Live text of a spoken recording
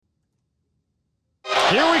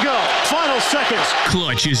Here we go. Final seconds.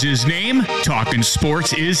 Klutch is his name. Talking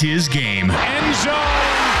sports is his game. End zone.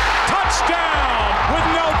 Touchdown with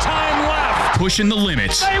no time left. Pushing the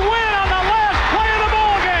limits. They win on the last play of the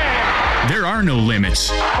ball game. There are no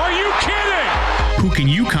limits. Are you kidding? Who can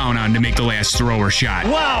you count on to make the last throw or shot?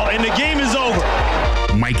 Wow, and the game is over.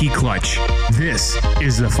 Mikey Klutch. This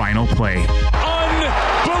is the final play. Unbelievable.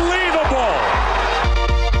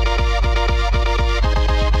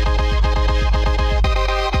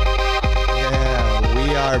 Yeah,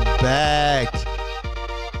 we are back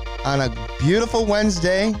on a beautiful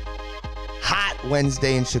Wednesday, hot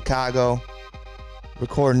Wednesday in Chicago.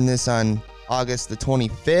 Recording this on August the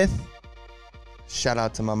 25th. Shout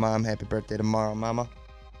out to my mom. Happy birthday tomorrow, mama.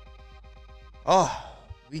 Oh,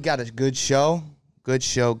 we got a good show. Good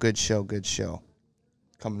show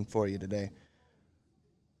coming for you today.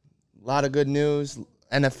 A lot of good news.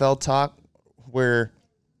 NFL talk. We're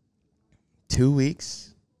 2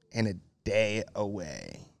 weeks and a day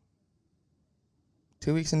away.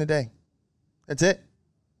 2 weeks and a day. That's it.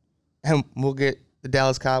 And we'll get the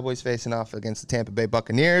Dallas Cowboys facing off against the Tampa Bay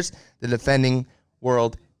Buccaneers, the defending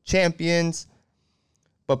world champions.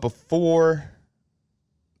 But before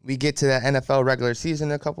we get to that NFL regular season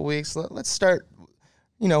in a couple weeks, let's start,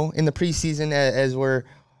 in the preseason as we're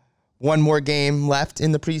one more game left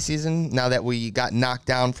in the preseason now that we got knocked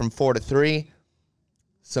down from 4-3.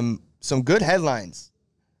 Some good headlines.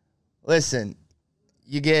 Listen,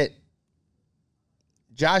 you get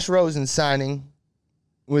Josh Rosen signing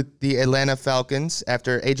with the Atlanta Falcons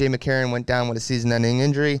after A.J. McCarron went down with a season-ending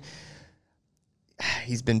injury.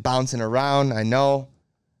 He's been bouncing around, I know.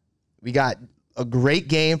 We got a great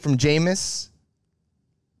game from Jameis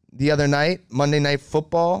the other night, Monday Night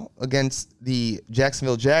Football against the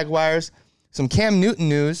Jacksonville Jaguars. Some Cam Newton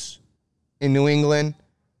news in New England.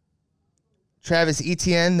 Travis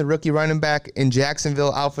Etienne, the rookie running back in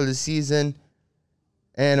Jacksonville, out for the season.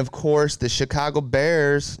 And, of course, the Chicago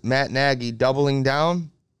Bears, Matt Nagy, doubling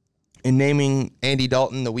down and naming Andy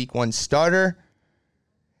Dalton the Week 1 starter.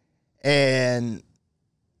 And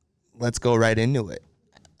let's go right into it.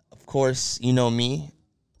 Of course, you know me.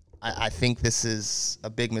 I think this is a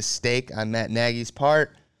big mistake on Matt Nagy's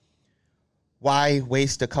part. Why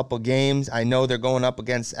waste a couple games? I know they're going up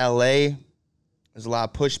against L.A. There's a lot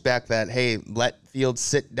of pushback that, hey, let Fields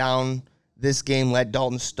sit down this game, let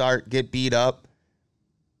Dalton start, get beat up,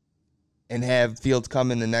 and have Fields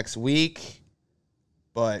come in the next week.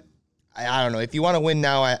 But I don't know. If you want to win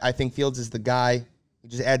now, I think Fields is the guy. He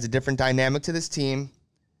just adds a different dynamic to this team.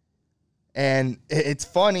 And it's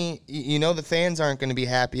funny, the fans aren't going to be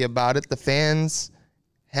happy about it. The fans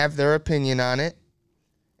have their opinion on it.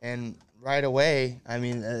 And right away,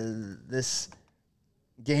 this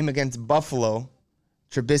game against Buffalo,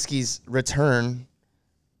 Trubisky's return,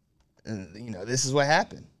 this is what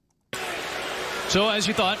happened. So as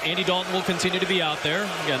you thought, Andy Dalton will continue to be out there.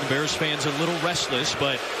 Again, the Bears fans are a little restless,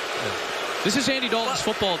 but this is Andy Dalton's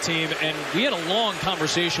football team, and we had a long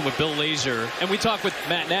conversation with Bill Lazor, and we talked with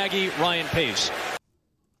Matt Nagy, Ryan Pace.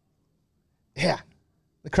 Yeah,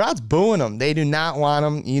 the crowd's booing him. They do not want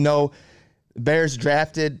him. The Bears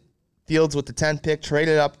drafted Fields with the 10th pick,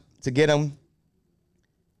 traded up to get him.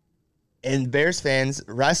 And Bears fans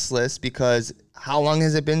restless because how long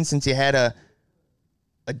has it been since you had a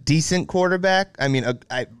decent quarterback?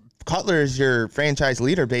 Cutler is your franchise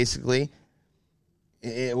leader, basically.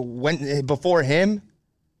 Before him,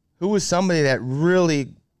 who was somebody that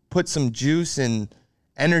really put some juice and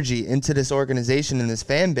energy into this organization and this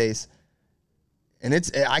fan base? And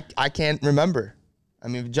I can't remember.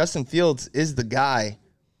 Justin Fields is the guy.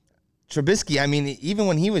 Trubisky, even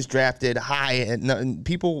when he was drafted high, and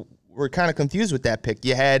people were kind of confused with that pick.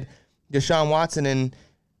 You had Deshaun Watson and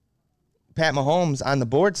Pat Mahomes on the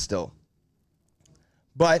board still.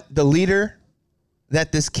 But the leader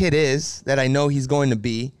that this kid is, that I know he's going to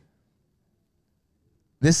be,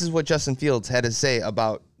 this is what Justin Fields had to say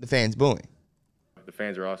about the fans booing. The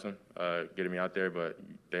fans are awesome, getting me out there, but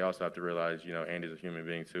they also have to realize, Andy's a human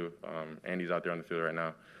being too. Andy's out there on the field right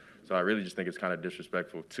now. So I really just think it's kind of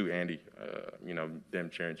disrespectful to Andy, them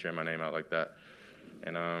cheering my name out like that.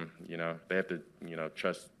 And, they have to,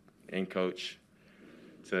 trust in coach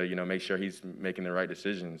to, make sure he's making the right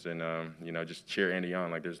decisions and, just cheer Andy on.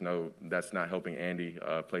 Like that's not helping Andy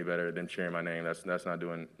play better than cheering my name. That's not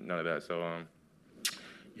doing none of that. So,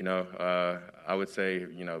 I would say,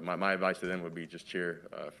 my advice to them would be just cheer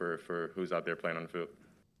for who's out there playing on the field.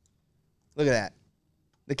 Look at that.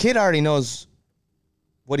 The kid already knows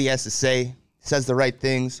what he has to say, says the right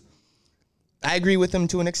things. I agree with him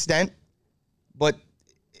to an extent, but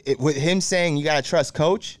with him saying you got to trust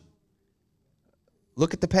coach,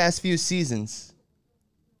 look at the past few seasons.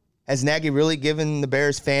 Has Nagy really given the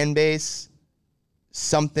Bears fan base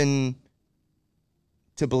something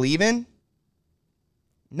to believe in?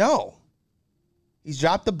 No. He's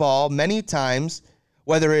dropped the ball many times,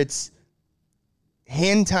 whether it's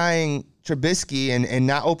hand-tying Trubisky and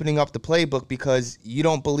not opening up the playbook because you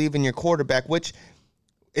don't believe in your quarterback, which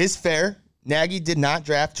is fair. Nagy did not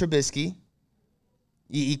draft Trubisky.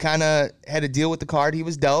 He kind of had to deal with the card he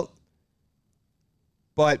was dealt.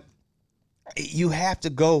 But you have to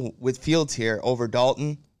go with Fields here over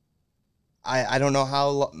Dalton. I don't know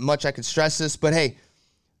how much I could stress this, but hey,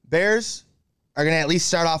 Bears are going to at least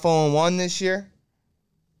start off 0-1 this year.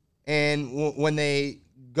 And when they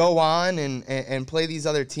go on and play these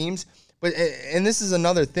other teams, and this is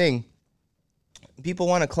another thing, people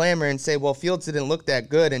want to clamor and say, well, Fields didn't look that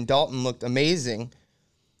good and Dalton looked amazing.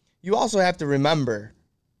 You also have to remember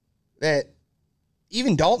that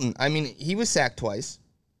even Dalton, I mean, he was sacked twice.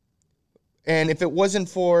 And if it wasn't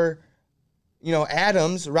for,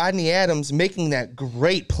 Rodney Adams making that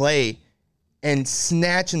great play and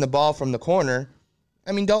snatching the ball from the corner,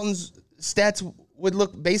 I mean, Dalton's stats would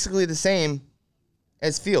look basically the same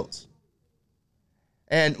as Fields.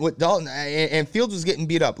 And with Dalton, and Fields was getting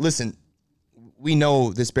beat up. Listen, we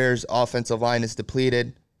know this Bears offensive line is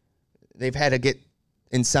depleted. They've had to get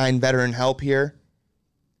and sign veteran help here.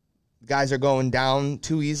 Guys are going down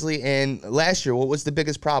too easily. And last year, what was the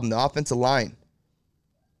biggest problem? The offensive line.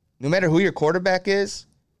 No matter who your quarterback is,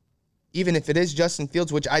 even if it is Justin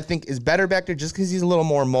Fields, which I think is better back there just because he's a little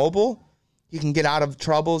more mobile, he can get out of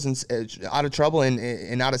trouble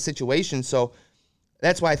and out of situations. So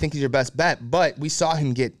that's why I think he's your best bet. But we saw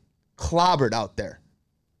him get clobbered out there.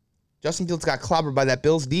 Justin Fields got clobbered by that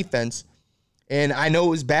Bills defense. And I know it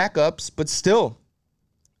was backups, but still,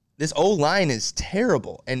 this O-line is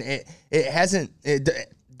terrible. And it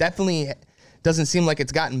definitely doesn't seem like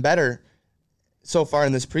it's gotten better so far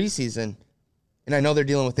in this preseason. And I know they're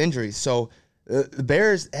dealing with injuries. So the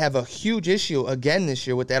Bears have a huge issue again this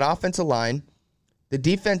year with that offensive line. The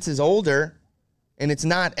defense is older, and it's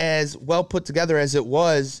not as well put together as it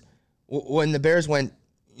was when the Bears went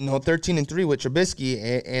 13-3 with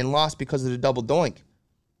Trubisky and lost because of the double doink.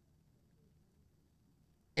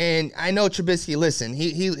 And I know Trubisky, listen,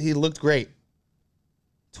 he looked great.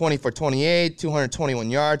 20 for 28, 221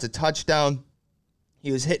 yards, a touchdown.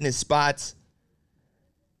 He was hitting his spots.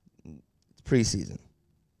 It's preseason.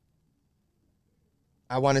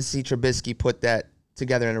 I want to see Trubisky put that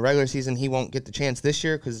together in a regular season. He won't get the chance this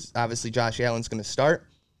year because obviously Josh Allen's going to start.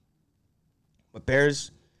 But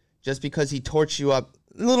Bears, just because he torched you up,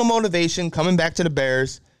 a little motivation coming back to the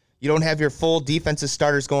Bears. You don't have your full defensive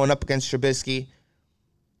starters going up against Trubisky.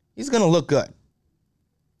 He's going to look good,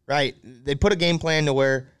 right? They put a game plan to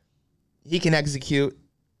where he can execute.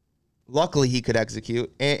 Luckily, he could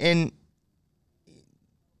execute and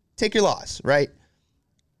take your loss, right?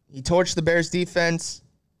 He torched the Bears defense,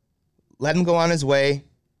 let him go on his way.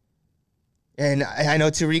 And I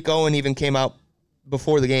know Tariq Owen even came out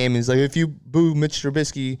before the game. He's like, if you boo Mitch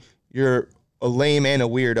Trubisky, you're a lame and a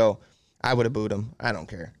weirdo. I would have booed him. I don't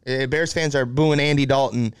care. Bears fans are booing Andy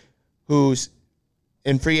Dalton, who's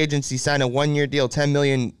in free agency signed a one-year deal, $10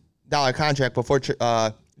 million contract before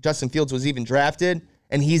Justin Fields was even drafted,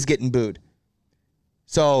 and he's getting booed.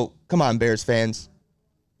 So, come on, Bears fans.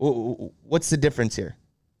 What's the difference here?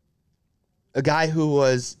 A guy who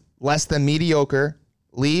was less than mediocre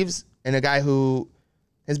leaves, and a guy who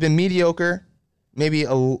has been mediocre,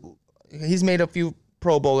 he's made a few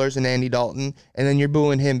Pro Bowlers in Andy Dalton, and then you're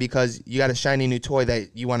booing him because you got a shiny new toy that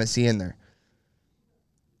you want to see in there.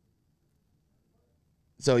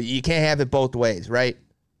 So you can't have it both ways, right?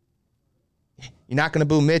 You're not going to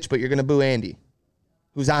boo Mitch, but you're going to boo Andy,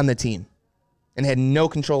 who's on the team and had no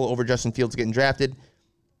control over Justin Fields getting drafted.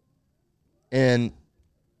 And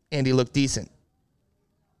Andy looked decent.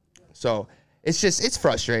 So it's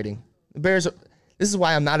frustrating. The Bears, this is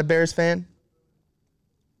why I'm not a Bears fan.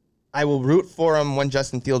 I will root for him when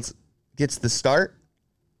Justin Fields gets the start.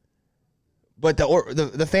 But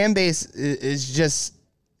the fan base is just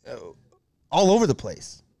all over the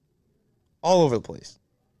place. All over the place.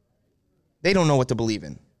 They don't know what to believe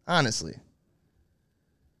in, honestly.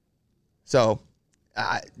 So,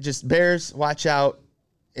 just Bears, watch out.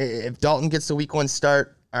 If Dalton gets the week 1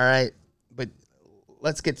 start, all right. But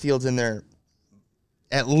let's get Fields in there.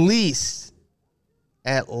 At least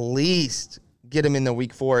get him in the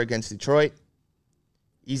week 4 against Detroit.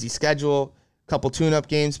 Easy schedule. Couple tune-up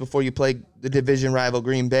games before you play the division rival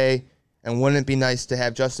Green Bay. And wouldn't it be nice to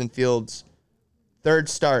have Justin Fields' third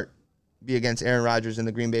start be against Aaron Rodgers and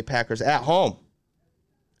the Green Bay Packers at home?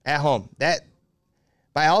 At home. That,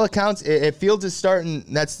 by all accounts, if Fields is starting,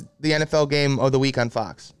 that's the NFL game of the week on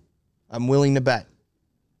Fox. I'm willing to bet.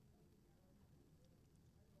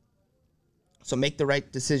 So make the right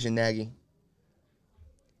decision, Nagy.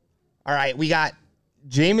 All right, we got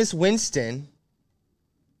Jameis Winston.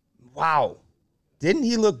 Wow. Didn't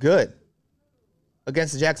he look good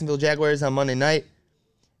against the Jacksonville Jaguars on Monday night?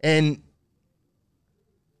 And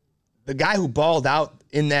the guy who balled out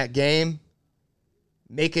in that game,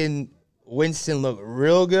 making Winston look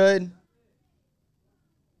real good,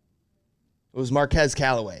 it was Marquez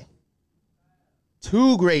Callaway.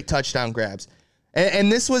 2 great touchdown grabs.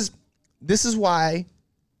 And this is why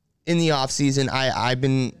in the offseason I've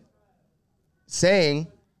been saying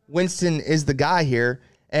Winston is the guy here,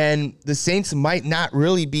 and the Saints might not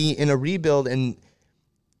really be in a rebuild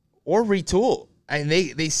or retool. And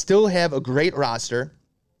they still have a great roster,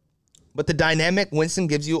 but the dynamic Winston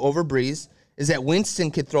gives you over Brees is that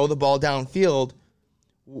Winston could throw the ball downfield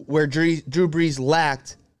where Drew Brees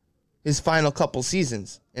lacked his final couple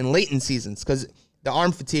seasons and late in seasons, because the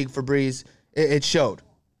arm fatigue for Brees, it showed.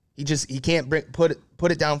 He can't put it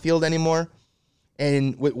downfield anymore.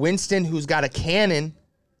 And with Winston, who's got a cannon,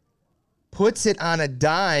 puts it on a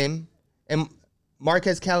dime, and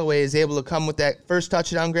Marquez Callaway is able to come with that first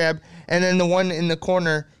touchdown grab, and then the one in the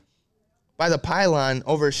corner by the pylon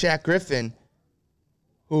over Shaq Griffin,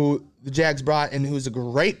 who the Jags brought and who's a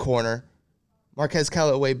great corner. Marquez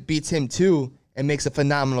Callaway beats him too and makes a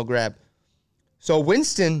phenomenal grab. So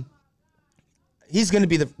Winston, he's going to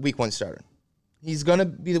be the week 1 starter. He's going to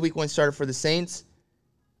be the week 1 starter for the Saints.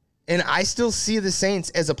 And I still see the Saints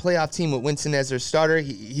as a playoff team with Winston as their starter.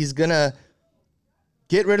 He's going to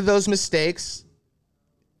get rid of those mistakes.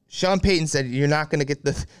 Sean Payton said you're not going to get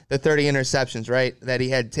the 30 interceptions, right, that he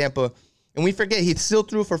had Tampa. And we forget he still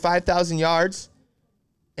threw for 5,000 yards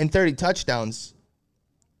and 30 touchdowns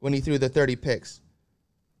when he threw the 30 picks.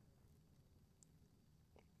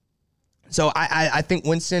 So I think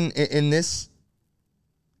Winston in this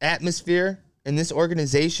atmosphere, in this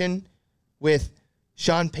organization, with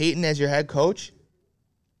Sean Payton as your head coach,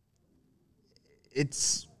 the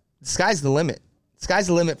sky's the limit. Sky's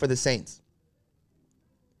the limit for the Saints.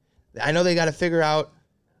 I know they got to figure out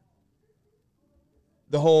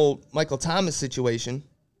the whole Michael Thomas situation.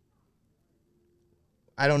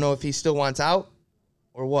 I don't know if he still wants out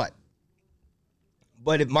or what.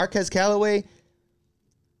 But if Marquez Callaway,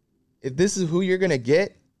 if this is who you're going to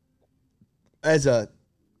get as a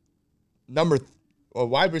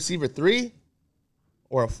wide receiver 3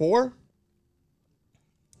 or a 4,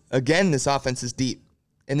 again, this offense is deep.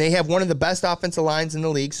 And they have one of the best offensive lines in the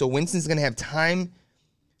league, so Winston's going to have time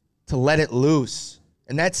to let it loose.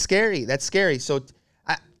 And that's scary. That's scary. So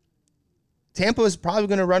Tampa is probably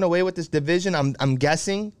going to run away with this division, I'm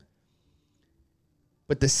guessing.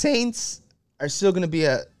 But the Saints are still going to be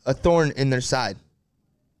a thorn in their side.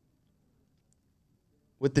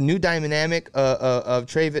 With the new dynamic of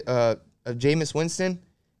Jameis Winston,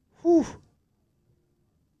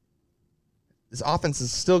 this offense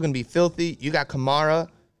is still going to be filthy. You got Kamara,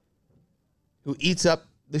 who eats up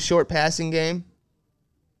the short passing game.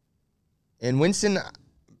 And Winston,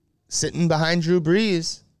 sitting behind Drew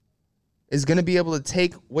Brees, is going to be able to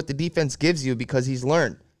take what the defense gives you because he's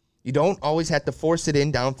learned. You don't always have to force it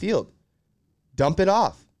in downfield. Dump it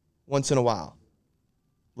off once in a while.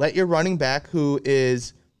 Let your running back, who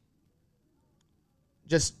is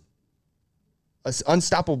just an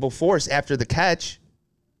unstoppable force after the catch,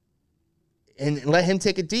 and let him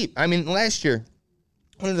take it deep. I mean, last year,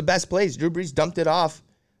 one of the best plays, Drew Brees dumped it off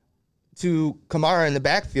to Kamara in the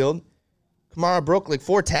backfield. Kamara broke like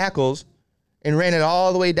 4 tackles and ran it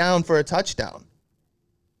all the way down for a touchdown.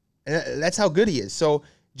 And that's how good he is. So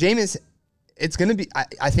Jameis, it's going to be,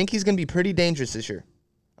 I think he's going to be pretty dangerous this year.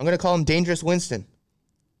 I'm going to call him Dangerous Winston.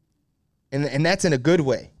 And that's in a good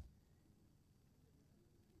way.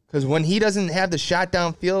 Because when he doesn't have the shot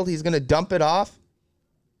downfield, he's going to dump it off.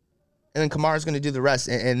 And then Kamara's going to do the rest.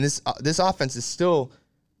 And this offense is still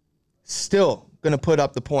going to put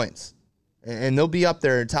up the points. And they'll be up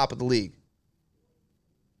there at the top of the league.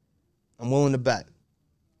 I'm willing to bet.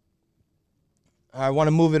 I want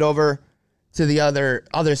to move it over to the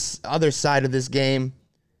other side of this game.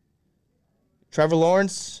 Trevor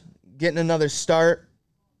Lawrence getting another start.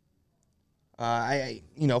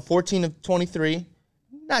 14 of 23.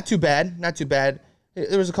 Not too bad.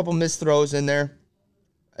 There was a couple missed throws in there.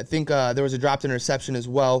 I think there was a dropped interception as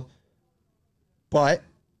well. But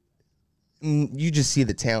you just see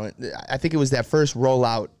the talent. I think it was that first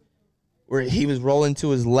rollout where he was rolling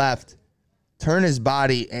to his left, turn his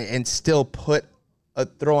body, and still put a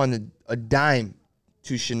throw on a dime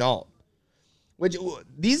to Chenault. Which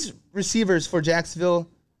these receivers for Jacksonville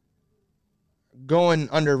are going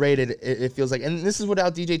underrated, it feels like. And this is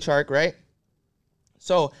without DJ Chark, right?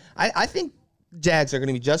 So I think Jags are going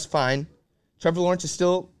to be just fine. Trevor Lawrence is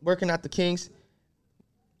still working out the kinks.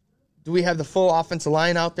 Do we have the full offensive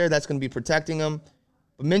line out there that's going to be protecting them?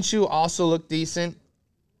 But Minshew also looked decent.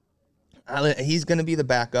 He's going to be the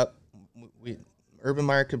backup. Urban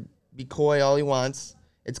Meyer could be coy all he wants.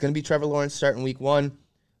 It's going to be Trevor Lawrence starting week 1.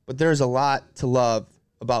 But there's a lot to love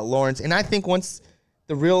about Lawrence. And I think once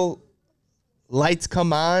the real lights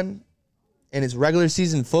come on and it's regular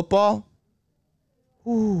season football,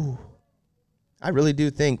 I really do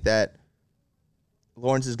think that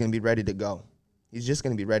Lawrence is going to be ready to go. He's just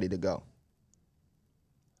going to be ready to go.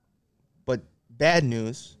 But bad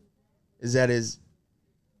news is that his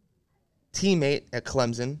teammate at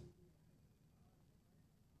Clemson,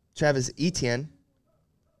 Travis Etienne,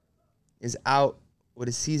 is out with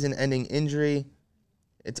a season-ending injury.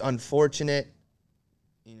 It's unfortunate.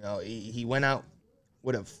 He went out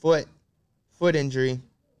with a foot injury,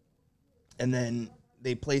 and then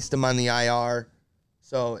they placed him on the IR.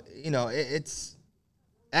 So,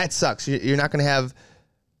 that sucks. You're not going to have,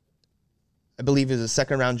 I believe it was a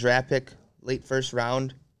second-round draft pick, late first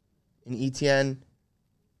round in Etienne.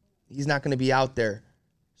 He's not going to be out there.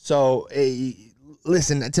 So,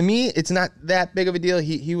 listen, to me, it's not that big of a deal.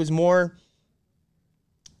 He was more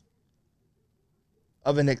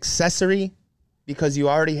of an accessory because you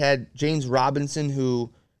already had James Robinson, who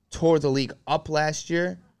tore the league up last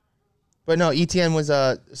year. But no, Etienne was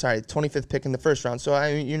 25th pick in the first round. So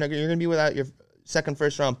you're going to be without your second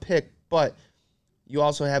first round pick, but you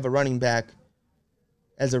also have a running back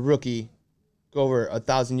as a rookie go over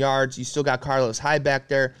 1,000 yards. You still got Carlos Hyde back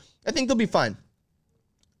there. I think they'll be fine.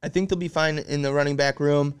 I think they'll be fine in the running back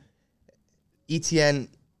room. Etienne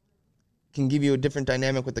can give you a different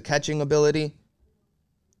dynamic with the catching ability.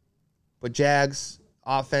 But Jags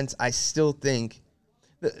offense, I still think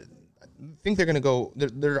they're going to go.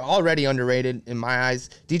 They're already underrated in my eyes.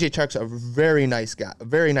 DJ Chark's a very nice guy, a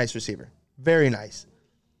very nice receiver. Very nice.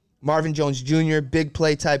 Marvin Jones Jr., big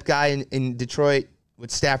play type guy in Detroit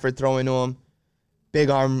with Stafford throwing to him. Big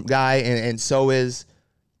arm guy, and so is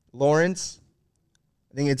Lawrence.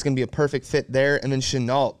 I think it's going to be a perfect fit there. And then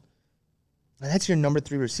Shenault. That's your number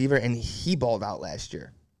 3 receiver, and he balled out last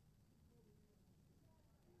year.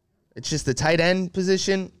 It's just the tight end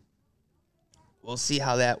position. We'll see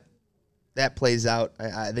how that plays out.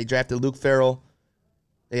 They drafted Luke Farrell.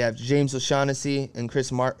 They have James O'Shaughnessy and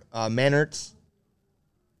Chris Mannertz.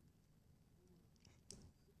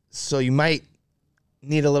 So you might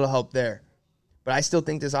need a little help there. But I still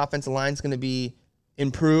think this offensive line is going to be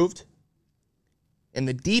improved. And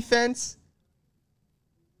the defense,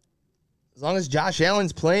 as long as Josh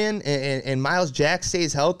Allen's playing and Myles Jack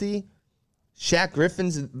stays healthy, Shaq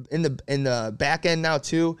Griffin's in the back end now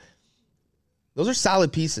too. Those are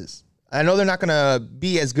solid pieces. I know they're not going to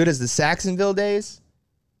be as good as the Saxonville days,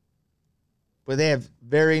 but they have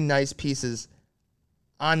very nice pieces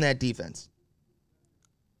on that defense.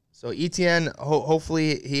 So Etienne,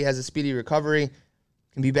 hopefully he has a speedy recovery,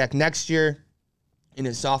 can be back next year in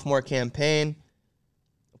his sophomore campaign.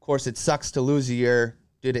 Of course, it sucks to lose a year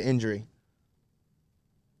due to injury.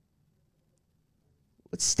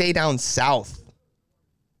 Let's stay down south.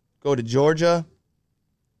 Go to Georgia.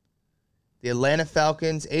 The Atlanta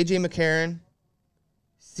Falcons, A.J. McCarron,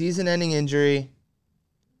 season-ending injury.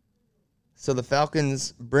 So the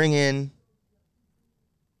Falcons bring in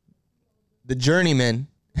the journeyman,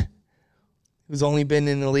 who's only been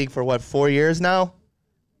in the league for, 4 years now?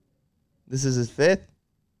 This is his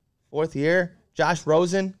 4th year. Josh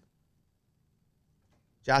Rosen.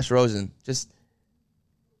 Just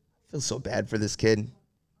feels so bad for this kid.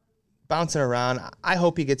 Bouncing around. I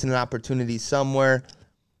hope he gets an opportunity somewhere.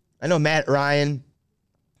 I know Matt Ryan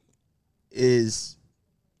is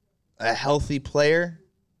a healthy player,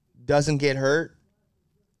 doesn't get hurt,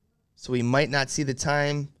 so we might not see the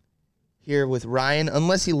time here with Ryan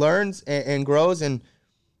unless he learns and grows and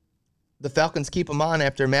the Falcons keep him on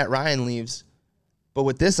after Matt Ryan leaves. But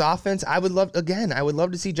with this offense, I would love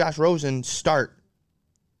to see Josh Rosen start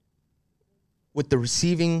with the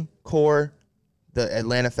receiving core the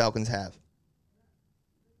Atlanta Falcons have.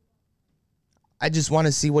 I just want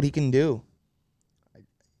to see what he can do.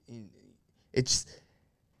 The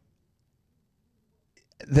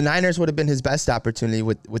Niners would have been his best opportunity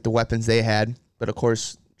with the weapons they had, but of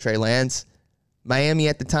course, Trey Lance. Miami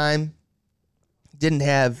at the time didn't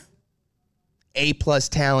have A-plus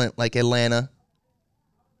talent like Atlanta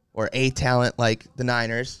or A talent like the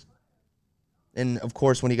Niners. And, of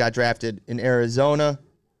course, when he got drafted in Arizona,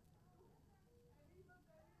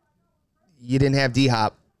 you didn't have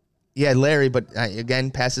D-Hop. You had Larry, but,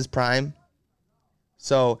 again, past his prime.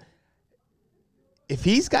 So if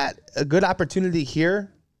he's got a good opportunity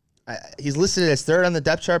here, he's listed as third on the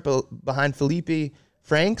depth chart behind Felipe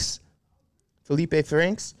Franks.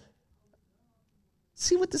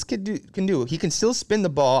 See what this kid can do. He can still spin the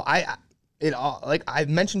ball. Like I've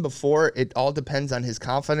mentioned before, it all depends on his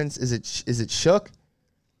confidence. Is it shook?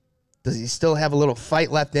 Does he still have a little fight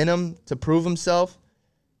left in him to prove himself?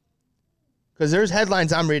 Because there's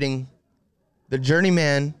headlines I'm reading. The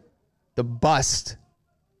journeyman, the bust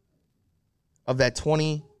of that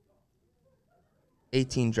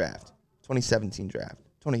 2017 draft,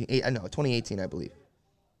 2018, I believe.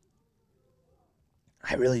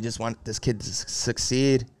 I really just want this kid to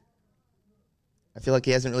succeed. I feel like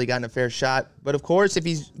he hasn't really gotten a fair shot. But, of course, if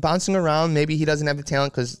he's bouncing around, maybe he doesn't have the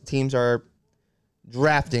talent because teams are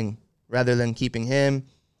drafting rather than keeping him.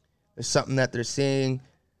 There's something that they're seeing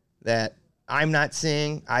that I'm not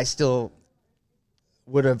seeing. I still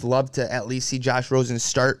would have loved to at least see Josh Rosen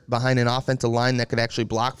start behind an offensive line that could actually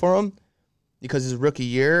block for him, because his rookie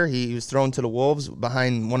year, he was thrown to the Wolves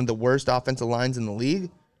behind one of the worst offensive lines in the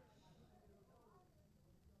league.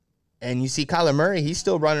 And you see Kyler Murray, he's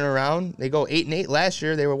still running around. They go 8-8 last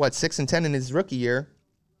year. They were, 6-10 in his rookie year.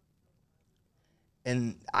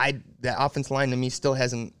 And that offensive line to me still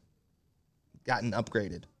hasn't gotten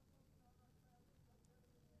upgraded.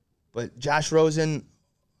 But Josh Rosen,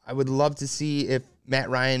 I would love to see if Matt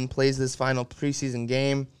Ryan plays this final preseason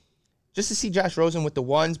game, just to see Josh Rosen with the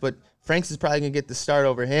ones, but Franks is probably going to get the start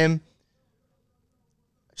over him.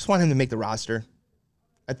 I just want him to make the roster.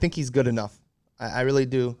 I think he's good enough. I really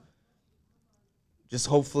do. Just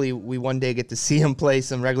hopefully we one day get to see him play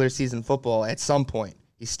some regular season football at some point.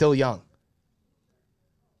 He's still young.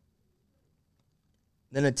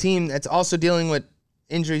 Then a team that's also dealing with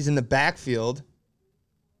injuries in the backfield,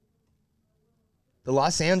 the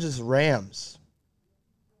Los Angeles Rams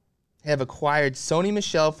have acquired Sony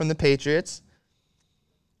Michel from the Patriots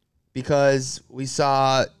because we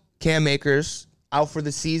saw Cam Akers out for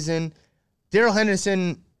the season. Darrell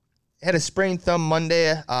Henderson had a sprained thumb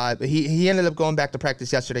Monday. But he ended up going back to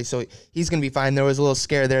practice yesterday, so he's going to be fine. There was a little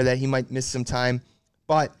scare there that he might miss some time.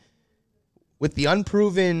 But with the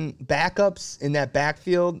unproven backups in that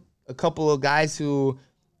backfield, a couple of guys who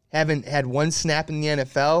haven't had one snap in the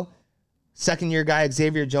NFL, second-year guy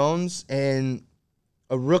Xavier Jones, and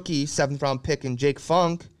a rookie seventh-round pick in Jake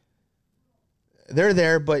Funk, they're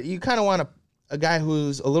there, but you kind of want a guy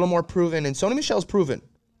who's a little more proven, and Sony Michel's proven.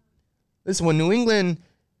 Listen, when New England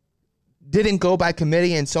didn't go by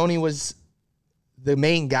committee and Sony was the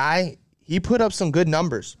main guy, he put up some good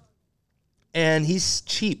numbers. And he's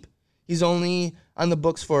cheap. He's only on the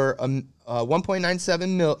books for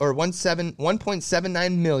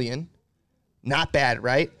 1.79 million. Not bad,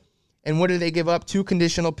 right? And what did they give up? 2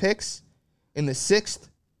 conditional picks in the 6th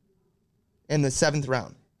and the 7th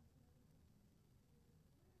round.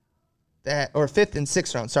 Or 5th and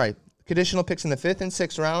 6th round, sorry. Conditional picks in the 5th and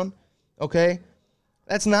 6th round. Okay?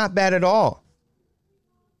 That's not bad at all.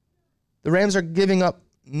 The Rams are giving up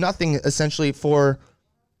nothing, essentially, for,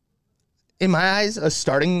 in my eyes, a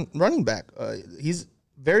starting running back. He's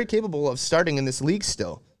very capable of starting in this league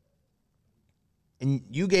still. And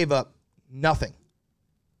you gave up nothing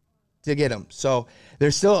to get him. So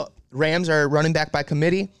there's still, Rams are running back by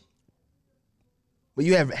committee. But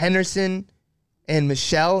you have Henderson and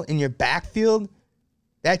Michel in your backfield.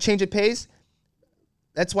 That change of pace.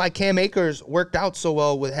 That's why Cam Akers worked out so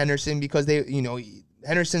well with Henderson, because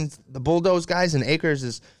Henderson's the bulldoze guys and Akers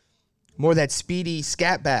is more that speedy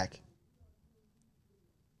scat back.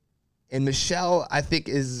 And Michel, I think,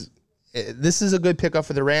 this is a good pickup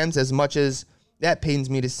for the Rams, as much as that pains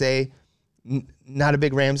me to say. Not a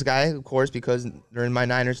big Rams guy, of course, because they're in my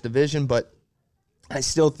Niners division, but I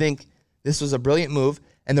still think this was a brilliant move.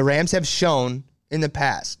 And the Rams have shown in the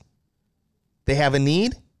past they have a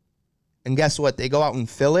need. And guess what? They go out and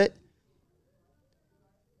fill it.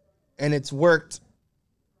 And it's worked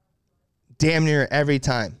damn near every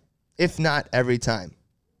time, if not every time.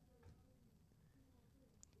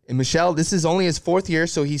 And Michel, this is only his 4th year,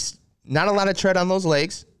 so he's not a lot of tread on those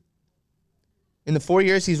legs. In the 4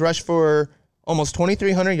 years, he's rushed for almost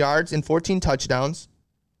 2,300 yards and 14 touchdowns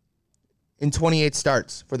in 28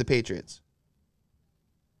 starts for the Patriots.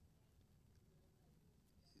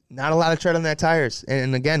 Not a lot of tread on that tires.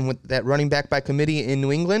 And again, with that running back by committee in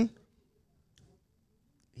New England,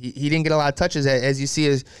 he didn't get a lot of touches. As you see,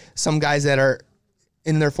 as some guys that are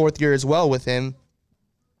in their 4th year as well with him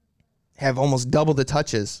have almost double the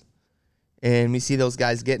touches. And we see those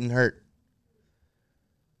guys getting hurt.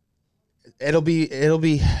 It'll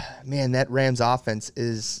be, man, that Rams offense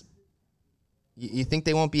is, you think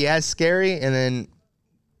they won't be as scary, and then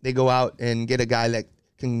they go out and get a guy that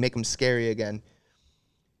can make them scary again.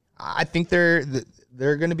 I think they're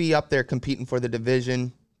going to be up there competing for the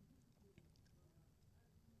division.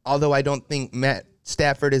 Although I don't think Matt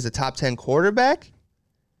Stafford is a top 10 quarterback,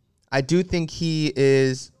 I do think he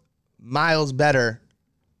is miles better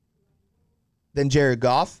than Jared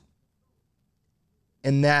Goff.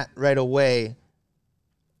 And that right away,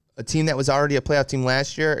 a team that was already a playoff team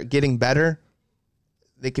last year, getting better,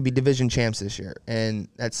 they could be division champs this year. And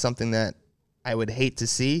that's something that I would hate to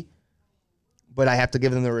see. But I have to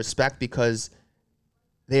give them the respect because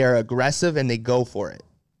they are aggressive and they go for it.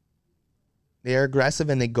 They are aggressive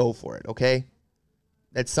and they go for it, okay?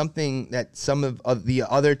 That's something that some of the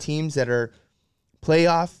other teams that are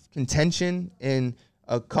playoff contention and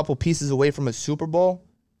a couple pieces away from a Super Bowl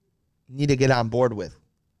need to get on board with.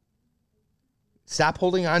 Stop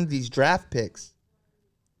holding on to these draft picks.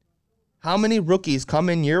 How many rookies come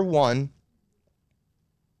in year one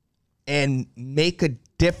and make a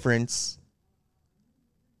difference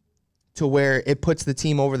to where it puts the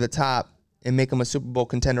team over the top and make them a Super Bowl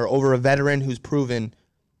contender over a veteran who's proven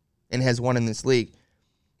and has won in this league?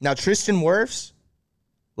 Now, Tristan Wirfs,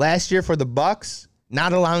 last year for the Bucs,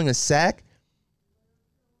 not allowing a sack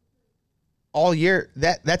all year,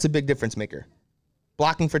 that's a big difference maker.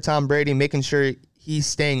 Blocking for Tom Brady, making sure he's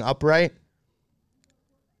staying upright.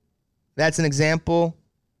 That's an example.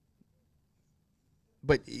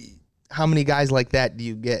 But how many guys like that do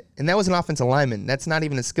you get? And that was an offensive lineman. That's not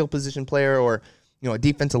even a skill position player or, a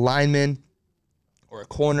defensive lineman or a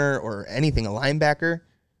corner or anything, a linebacker.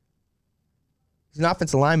 He's an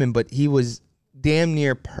offensive lineman, but he was damn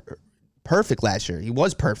near perfect last year. He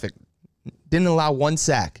was perfect. Didn't allow one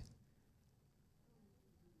sack.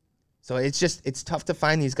 So it's tough to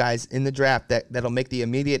find these guys in the draft that'll make the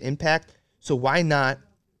immediate impact. So why not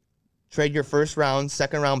trade your first round,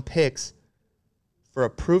 second round picks for a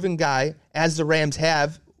proven guy, as the Rams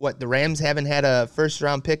have? What, the Rams haven't had a first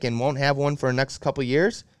round pick and won't have one for the next couple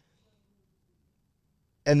years?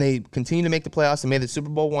 And they continue to make the playoffs and made the Super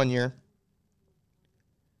Bowl one year.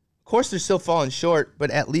 Of course, they're still falling short,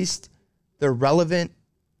 but at least they're relevant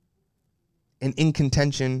and in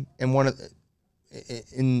contention, and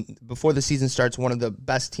before the season starts, one of the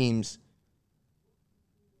best teams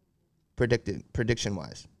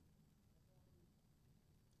prediction-wise.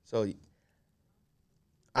 So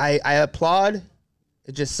I applaud.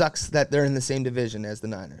 It just sucks that they're in the same division as the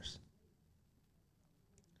Niners.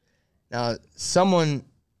 Now, someone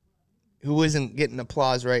who isn't getting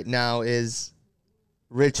applause right now is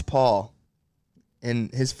Rich Paul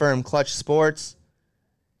and his firm Klutch Sports.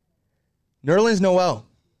 Nerlens Noel,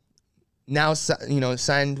 now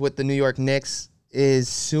signed with the New York Knicks, is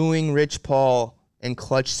suing Rich Paul and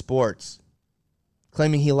Klutch Sports,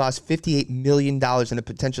 claiming he lost $58 million in a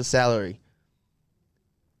potential salary.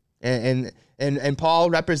 And Paul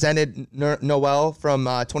represented Noel from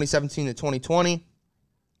 2017 to 2020.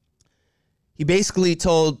 He basically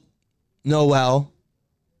told Noel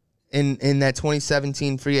in that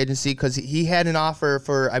 2017 free agency, because he had an offer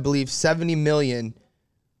for, I believe, $70 million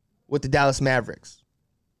with the Dallas Mavericks,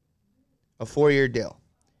 a 4-year deal.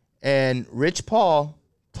 And Rich Paul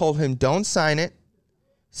told him, don't sign it,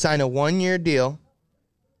 sign a 1-year deal,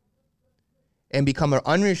 and become an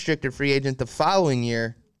unrestricted free agent the following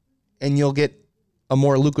year, and you'll get a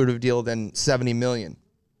more lucrative deal than $70 million.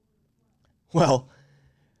 Well,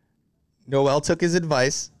 Noel took his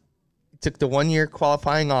advice, took the 1-year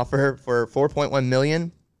qualifying offer for $4.1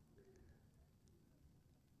 million.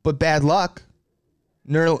 But bad luck,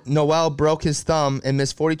 Noel broke his thumb and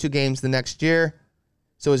missed 42 games the next year,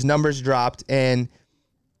 so his numbers dropped, and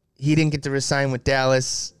he didn't get to resign with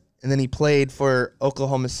Dallas, and then he played for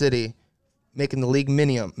Oklahoma City, making the league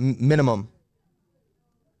minimum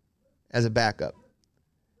as a backup.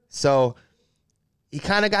 So he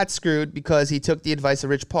kind of got screwed because he took the advice of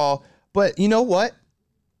Rich Paul. But you know what?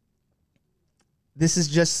 This is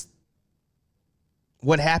just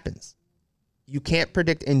what happens. You can't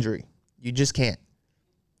predict injury. You just can't.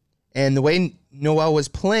 And the way Noel was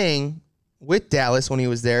playing with Dallas when he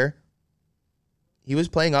was there, he was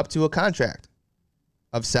playing up to a contract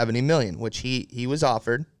of $70 million, which he was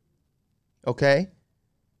offered. Okay?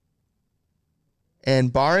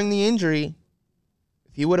 And barring the injury,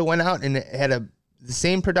 if he would have went out and had the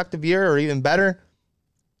same productive year or even better,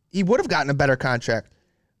 he would have gotten a better contract.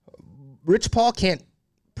 Rich Paul can't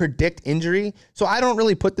predict injury, so I don't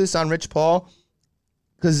really put this on Rich Paul,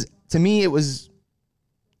 because to me it was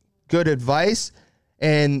good advice,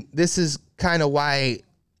 and this is kind of why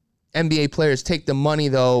NBA players take the money,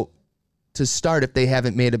 though, to start if they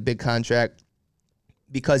haven't made a big contract,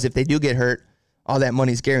 because if they do get hurt, all that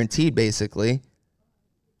money's guaranteed, basically.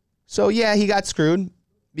 So, yeah, he got screwed.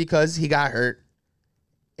 because he got hurt.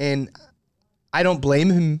 And I don't blame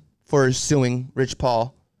him for suing Rich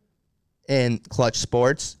Paul and Klutch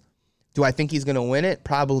Sports. Do I think he's going to win it?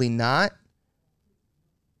 Probably not.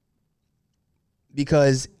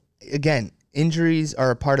 Because, again, injuries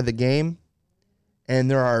are a part of the game. And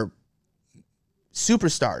there are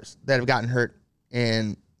superstars that have gotten hurt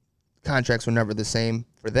and contracts were never the same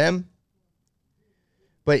for them.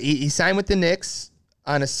 But he signed with the Knicks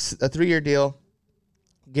on a 3-year deal.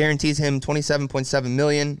 Guarantees him $27.7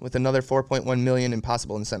 million with another $4.1 million in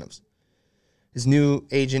possible incentives. His new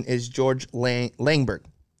agent is George Langberg.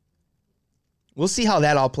 We'll see how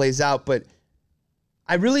that all plays out, but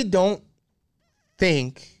I really don't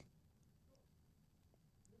think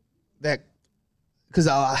that, because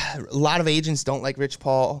a lot of agents don't like Rich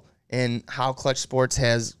Paul and how Klutch Sports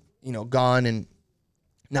has, gone, and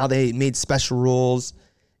now they made special rules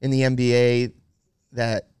in the NBA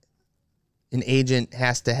that an agent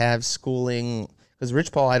has to have schooling, because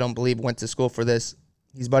Rich Paul, I don't believe, went to school for this.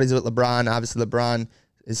 He's buddies with LeBron. Obviously, LeBron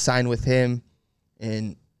is signed with him.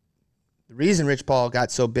 And the reason Rich Paul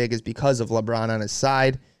got so big is because of LeBron on his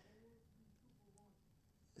side.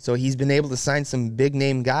 So he's been able to sign some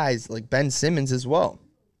big-name guys like Ben Simmons as well.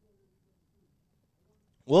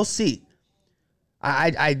 We'll see.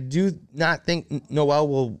 I do not think Noel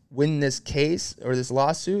will win this case or this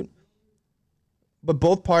lawsuit. But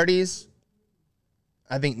both parties,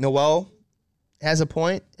 I think Noel has a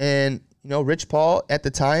point, and Rich Paul at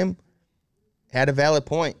the time had a valid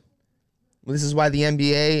point. This is why the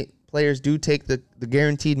NBA players do take the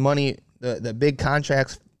guaranteed money, the big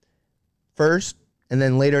contracts first, and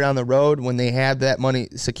then later down the road when they have that money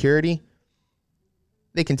security,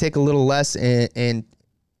 they can take a little less and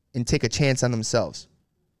take a chance on themselves.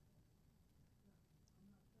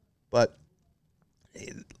 But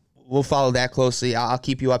we'll follow that closely. I'll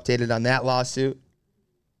keep you updated on that lawsuit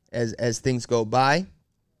as things go by.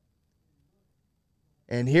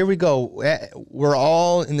 And here we go. We're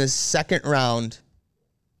all in the second round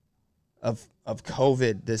of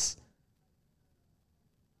COVID, this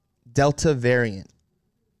Delta variant.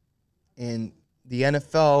 And the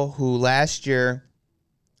NFL, who last year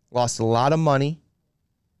lost a lot of money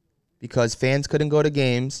because fans couldn't go to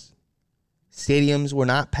games, stadiums were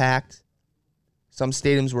not packed, some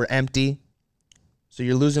stadiums were empty, so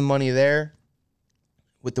you're losing money there.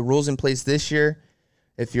 With the rules in place this year,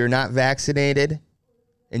 if you're not vaccinated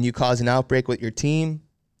and you cause an outbreak with your team,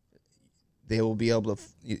 they will be able to,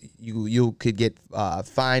 you could get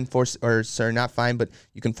fined, not fined, but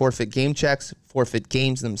you can forfeit game checks, forfeit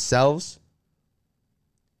games themselves.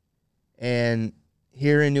 And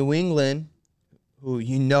here in New England, who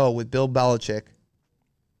with Bill Belichick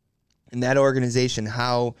and that organization,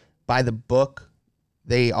 how by the book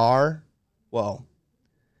they are, well,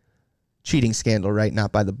 cheating scandal, right?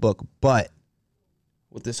 Not by the book, but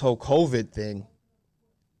with this whole COVID thing,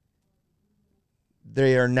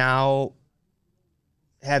 they are now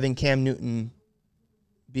having Cam Newton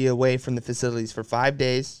be away from the facilities for 5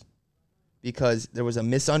 days because there was a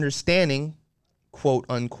misunderstanding, quote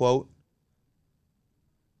unquote,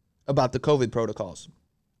 about the COVID protocols,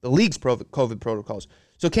 the league's COVID protocols.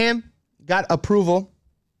 So Cam got approval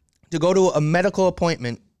to go to a medical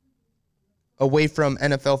appointment away from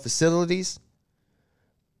NFL facilities,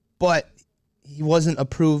 but he wasn't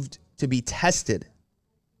approved to be tested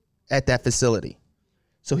at that facility.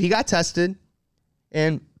 So he got tested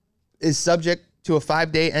and is subject to a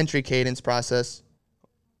 5-day entry cadence process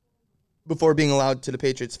before being allowed to the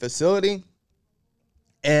Patriots facility.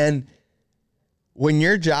 And when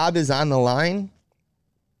your job is on the line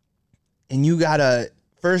and you got a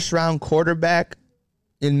first-round quarterback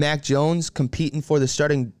in Mac Jones competing for the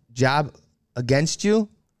starting job against you,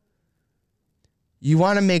 you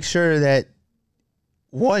want to make sure that,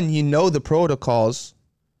 one, the protocols,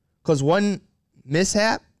 because one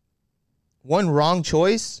mishap, one wrong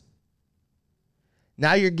choice,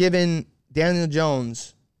 now you're giving Daniel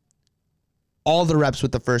Jones all the reps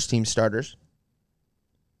with the first-team starters.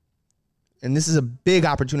 And this is a big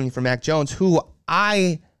opportunity for Mac Jones, who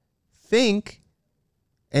I think,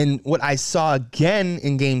 and what I saw again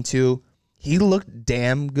in Game 2, he looked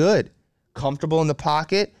damn good. Comfortable in the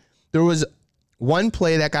pocket. There was one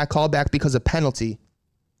play that got called back because of penalty,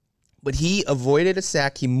 but he avoided a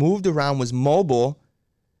sack. He moved around, was mobile,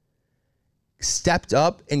 stepped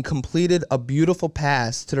up, and completed a beautiful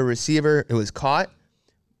pass to the receiver. It was caught,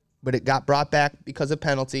 but it got brought back because of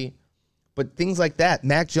penalty. But things like that,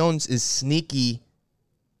 Mac Jones is sneaky,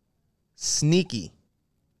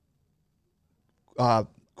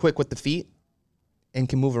 quick with the feet, and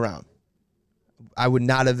can move around. I would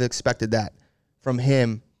not have expected that from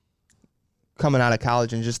him coming out of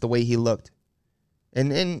college and just the way he looked.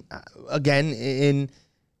 And again, in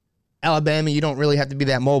Alabama, you don't really have to be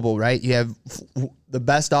that mobile, right? You have the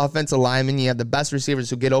best offensive linemen. You have the best receivers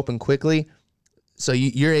who get open quickly. So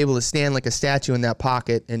you're able to stand like a statue in that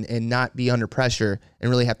pocket and not be under pressure and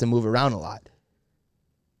really have to move around a lot.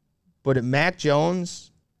 But if Mac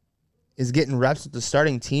Jones is getting reps with the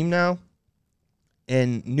starting team now,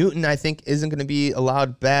 and Newton, I think, isn't going to be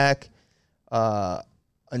allowed back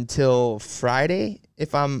until Friday,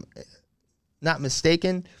 if I'm not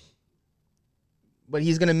mistaken. But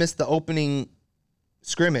he's going to miss the opening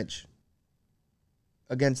scrimmage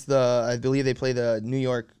against I believe they play the New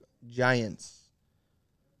York Giants.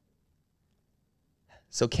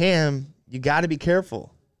 So Cam, you got to be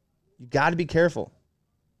careful. You got to be careful.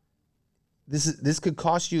 This could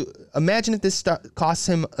cost you. Imagine if this costs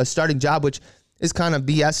him a starting job, which is kind of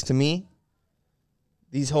BS to me.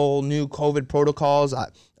 These whole new COVID protocols.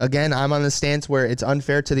 Again, I'm on the stance where it's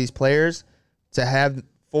unfair to these players to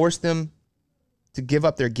force them to give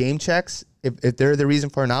up their game checks if they're the reason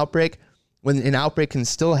for an outbreak, when an outbreak can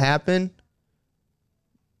still happen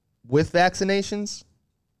with vaccinations.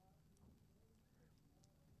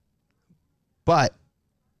 But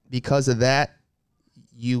because of that,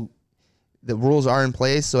 the rules are in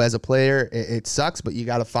place. So as a player, it sucks, but you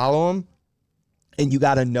got to follow them and you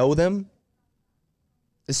got to know them,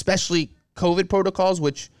 especially COVID protocols,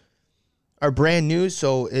 which are brand new.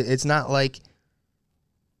 So it's not like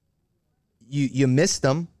you miss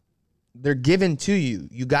them. They're given to you.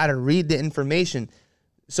 You got to read the information.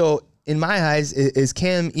 So in my eyes, is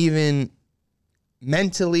Cam even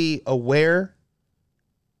mentally aware?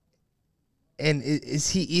 And is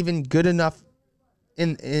he even good enough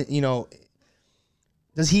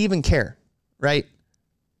does he even care, right?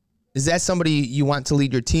 Is that somebody you want to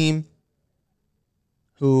lead your team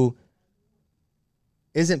who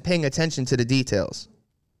isn't paying attention to the details?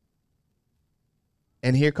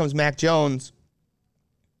 And here comes Mac Jones,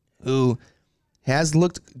 who has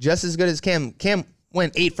looked just as good as Cam. Cam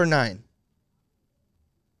went 8 for 9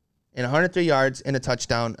 and 103 yards and a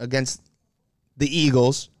touchdown against the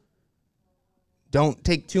Eagles. Don't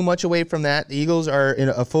take too much away from that. The Eagles are in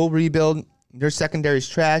a full rebuild. Their secondary's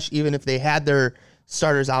trash, even if they had their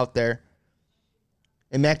starters out there.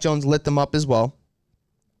 And Mac Jones lit them up as well.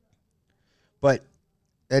 But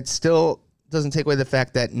that still doesn't take away the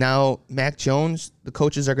fact that now Mac Jones, the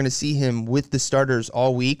coaches are going to see him with the starters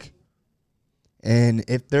all week. And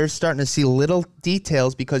if they're starting to see little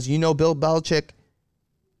details, because Bill Belichick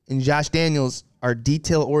and Josh Daniels are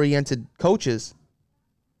detail-oriented coaches,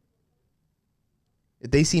 if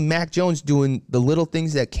they see Mac Jones doing the little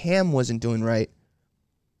things that Cam wasn't doing right,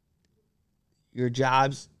 your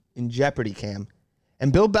job's in jeopardy, Cam.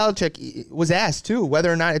 And Bill Belichick was asked, too,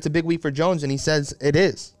 whether or not it's a big week for Jones, and he says it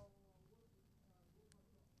is.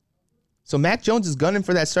 So Mac Jones is gunning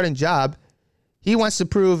for that starting job. He wants to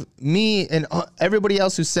prove me and everybody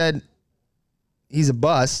else who said he's a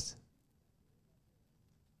bust.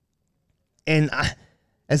 And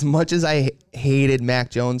as much as I hated Mac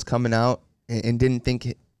Jones coming out and didn't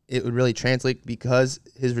think it would really translate because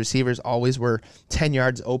his receivers always were 10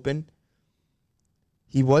 yards open,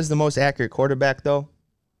 he was the most accurate quarterback, though,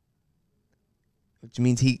 which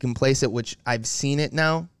means he can place it, which I've seen it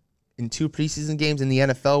now in 2 preseason games in the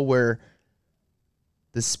NFL where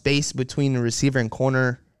the space between the receiver and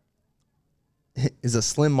corner is a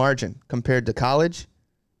slim margin compared to college,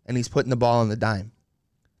 and he's putting the ball on the dime.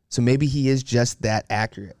 So maybe he is just that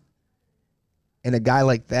accurate. And a guy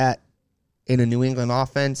like that in a New England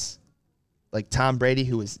offense, like Tom Brady,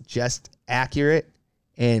 who was just accurate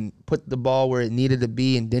and put the ball where it needed to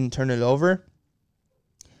be and didn't turn it over,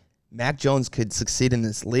 Mac Jones could succeed in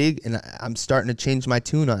this league, and I'm starting to change my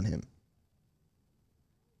tune on him.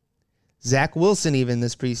 Zach Wilson, even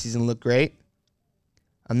this preseason, looked great.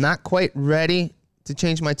 I'm not quite ready to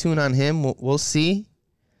change my tune on him. We'll see.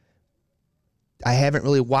 I haven't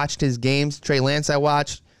really watched his games. Trey Lance I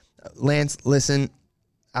watched. Lance, listen,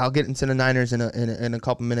 I'll get into the Niners in a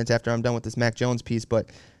couple minutes after I'm done with this Mac Jones piece, but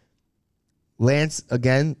Lance,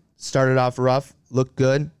 again, started off rough, looked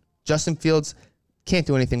good. Justin Fields can't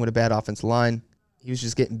do anything with a bad offensive line. He was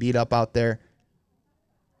just getting beat up out there.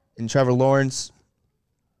 And Trevor Lawrence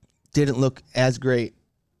didn't look as great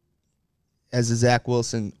as a Zach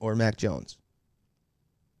Wilson or Mac Jones.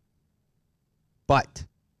 But,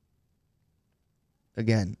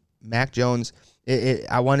 again, Mac Jones,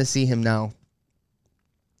 I want to see him now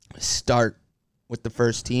start with the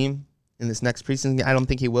first team in this next preseason. I don't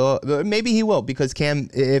think he will. Maybe he will, because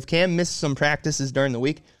if Cam missed some practices during the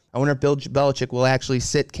week, I wonder if Bill Belichick will actually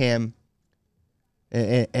sit Cam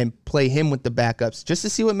and play him with the backups just to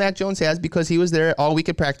see what Mac Jones has, because he was there all week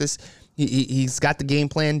at practice. He's got the game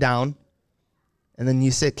plan down. And then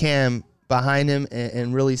you sit Cam behind him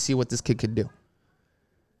and really see what this kid could do.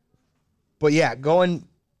 But, yeah, going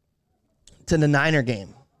to the Niner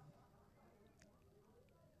game.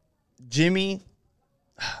 Jimmy,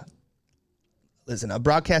 listen, a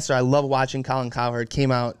broadcaster I love watching, Colin Cowherd,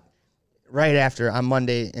 came out right after on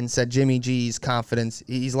Monday and said Jimmy G's confidence,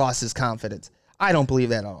 he's lost his confidence. I don't believe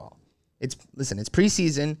that at all. It's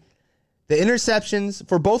preseason. The interceptions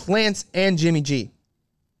for both Lance and Jimmy G.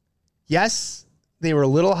 Yes, they were a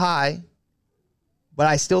little high, but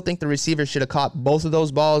I still think the receiver should have caught both of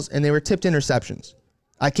those balls, and they were tipped interceptions.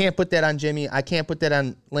 I can't put that on Jimmy. I can't put that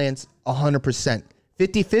on Lance 100%.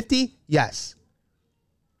 50-50? Yes.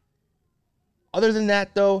 Other than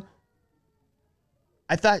that, though,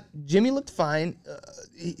 I thought Jimmy looked fine.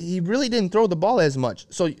 He really didn't throw the ball as much.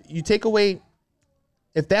 So you take away,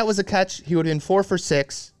 if that was a catch, he would have been 4 for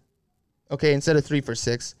 6, okay, instead of 3 for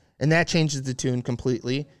 6, and that changes the tune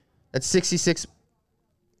completely. That's 66%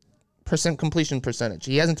 completion percentage.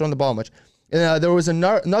 He hasn't thrown the ball much. And there was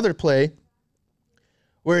another play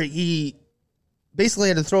where he basically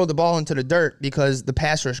had to throw the ball into the dirt because the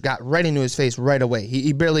pass rush got right into his face right away.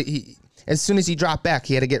 He as soon as he dropped back,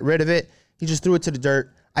 he had to get rid of it. He just threw it to the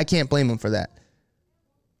dirt. I can't blame him for that.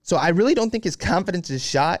 So I really don't think his confidence is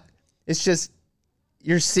shot. It's just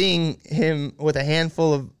you're seeing him with a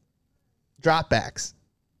handful of dropbacks.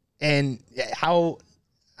 And how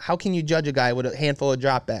can you judge a guy with a handful of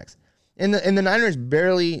dropbacks? And the Niners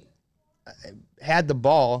barely had the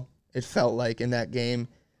ball, it felt like, in that game.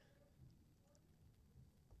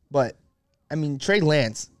 But, I mean, Trey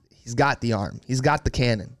Lance, he's got the arm. He's got the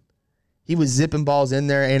cannon. He was zipping balls in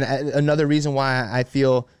there. And another reason why I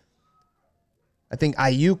think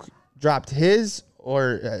Ayuk dropped his,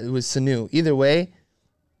 or it was Sanu. Either way,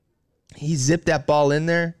 he zipped that ball in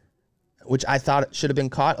there, which I thought it should have been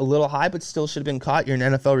caught a little high, but still should have been caught. You're an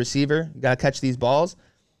NFL receiver. You got to catch these balls.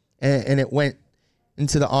 And it went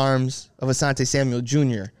into the arms of Asante Samuel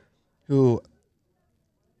Jr., who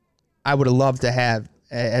I would have loved to have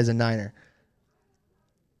as a Niner.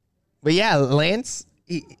 But, yeah, Lance,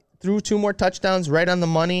 he threw 2 more touchdowns right on the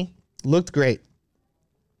money. Looked great.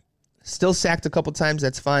 Still sacked a couple times.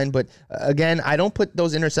 That's fine. But, again, I don't put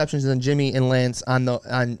those interceptions on Jimmy and Lance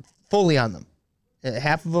fully on them.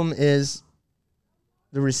 Half of them is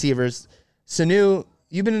the receivers. Sanu,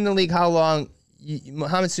 you've been in the league how long?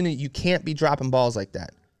 Mohamed Sanu, you can't be dropping balls like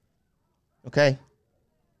that. Okay?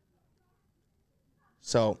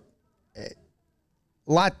 So, a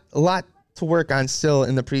lot to work on still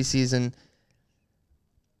in the preseason.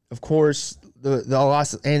 Of course, the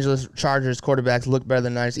Los Angeles Chargers quarterbacks look better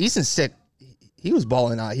than Niners. Easton Stick, he was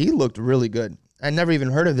balling out. He looked really good. I never even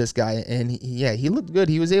heard of this guy, and he looked good.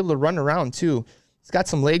 He was able to run around too. He's got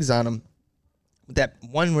some legs on him. That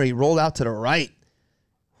one where he rolled out to the right,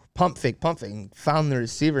 pump fake, and found the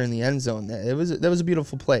receiver in the end zone. That was a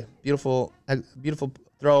beautiful play, beautiful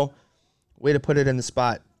throw, way to put it in the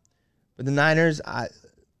spot. But the Niners,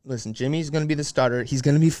 listen, Jimmy's going to be the starter. He's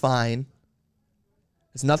going to be fine.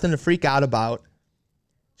 There's nothing to freak out about.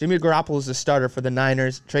 Jimmy Garoppolo is the starter for the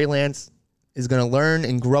Niners. Trey Lance is going to learn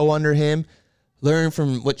and grow under him, learn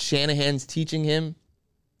from what Shanahan's teaching him.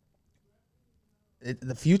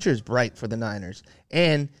 The future is bright for the Niners.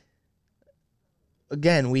 And,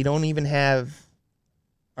 again, we don't even have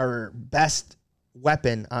our best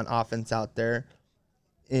weapon on offense out there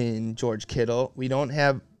in George Kittle. We don't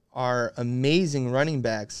have our amazing running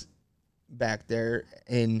backs back there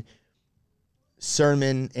in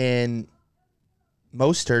Sermon and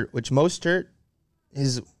Mostert, which Mostert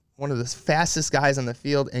is one of the fastest guys on the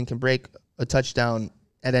field and can break a touchdown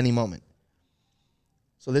at any moment.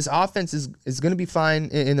 So this offense is going to be fine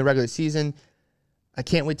in the regular season. I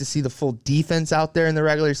can't wait to see the full defense out there in the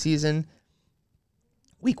regular season.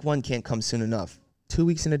 Week 1 can't come soon enough. 2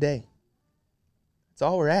 weeks in a day. That's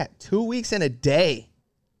all we're at. 2 weeks in a day.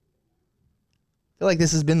 I feel like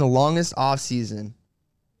this has been the longest offseason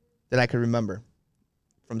that I could remember.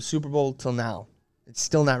 From Super Bowl till now. It's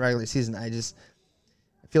still not regular season. I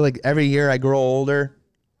feel like every year I grow older.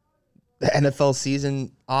 The NFL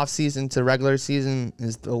season, off-season to regular season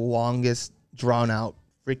is the longest drawn-out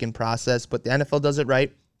freaking process. But the NFL does it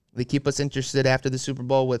right. They keep us interested after the Super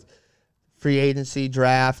Bowl with free agency,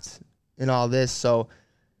 draft, and all this. So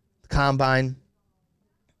the combine,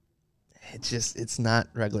 it's not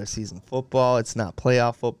regular season football. It's not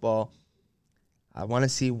playoff football. I want to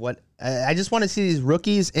see I just want to see these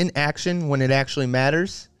rookies in action when it actually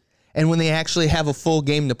matters. And when they actually have a full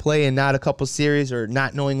game to play and not a couple series or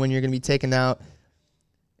not knowing when you're going to be taken out.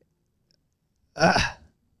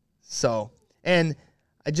 So, and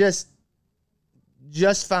I just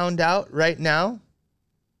found out right now,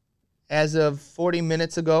 as of 40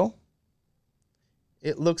 minutes ago,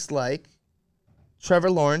 it looks like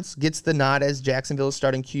Trevor Lawrence gets the nod as Jacksonville's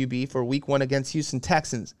starting QB for Week 1 against Houston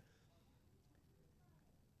Texans.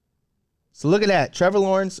 So look at that. Trevor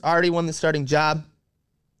Lawrence already won the starting job.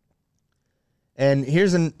 And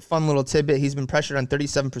here's a fun little tidbit. He's been pressured on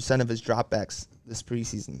 37% of his dropbacks this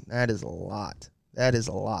preseason. That is a lot.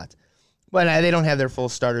 But they don't have their full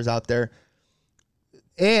starters out there.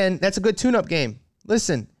 And that's a good tune-up game.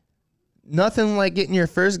 Listen, nothing like getting your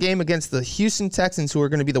first game against the Houston Texans, who are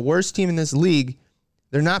going to be the worst team in this league.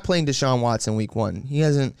 They're not playing Deshaun Watson Week 1.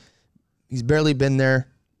 He's barely been there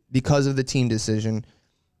because of the team decision.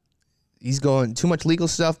 He's going too much legal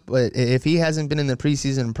stuff, but if he hasn't been in the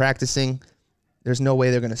preseason and practicing, there's no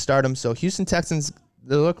way they're going to start him. So Houston Texans,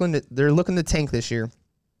 they're looking to tank this year.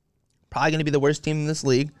 Probably going to be the worst team in this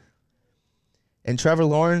league. And Trevor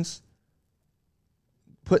Lawrence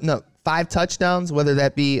putting up 5 touchdowns, whether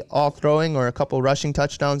that be all throwing or a couple rushing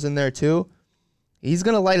touchdowns in there too. He's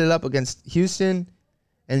going to light it up against Houston,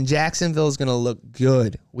 and Jacksonville is going to look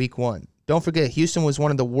good Week 1. Don't forget, Houston was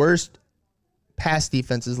one of the worst pass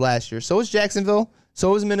defenses last year. So was Jacksonville.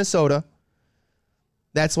 So was Minnesota.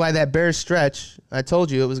 That's why that Bears stretch, I told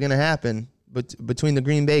you it was going to happen. But between the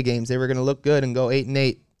Green Bay games, they were going to look good and go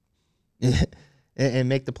 8-8 and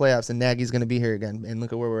make the playoffs. And Nagy's going to be here again. And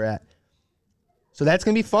look at where we're at. So that's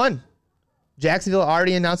going to be fun. Jacksonville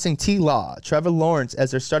already announcing T-Law, Trevor Lawrence,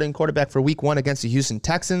 as their starting quarterback for Week 1 against the Houston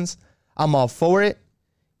Texans. I'm all for it.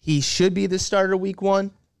 He should be the starter Week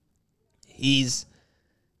 1. He's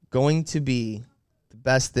going to be the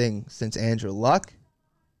best thing since Andrew Luck.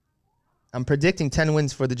 I'm predicting 10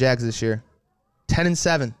 wins for the Jags this year.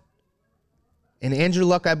 10-7. And Andrew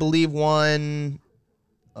Luck, I believe, won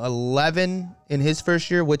 11 in his first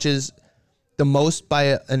year, which is the most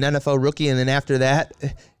by an NFL rookie. And then after that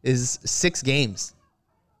is 6 games.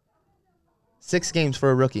 6 games for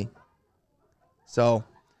a rookie. So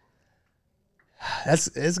it's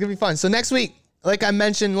going to be fun. So next week, like I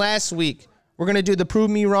mentioned last week, we're going to do the Prove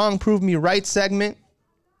Me Wrong, Prove Me Right segment.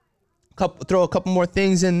 Throw a couple more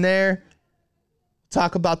things in there.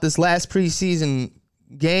 Talk about this last preseason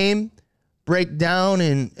game. Break down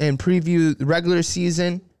and preview the regular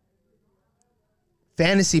season.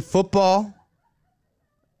 Fantasy football.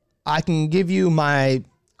 I'll give you my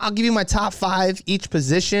top 5 each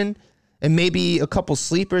position and maybe a couple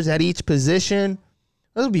sleepers at each position.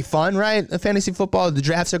 That'll be fun, right? Fantasy football, the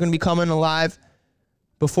drafts are going to be coming alive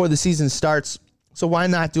before the season starts. So why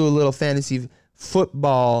not do a little fantasy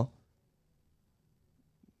football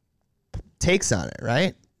takes on it,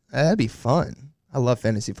 right? That'd be fun. I love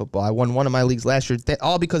fantasy football. I won one of my leagues last year,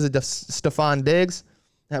 all because of Stephon Diggs.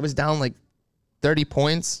 That was down like 30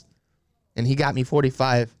 points, and he got me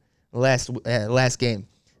 45 last game.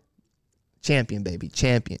 Champion, baby,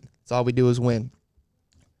 champion. That's all we do is win.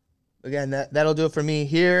 Again, that'll do it for me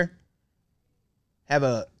here. Have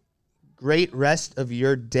a great rest of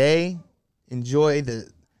your day. Enjoy the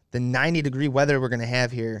 90-degree weather we're going to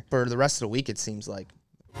have here for the rest of the week, it seems like.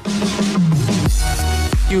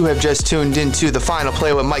 You have just tuned into The Final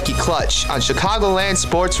Play with Mikey Klutch on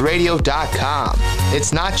ChicagolandSportsRadio.com.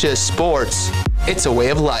 It's not just sports, it's a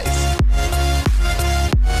way of life.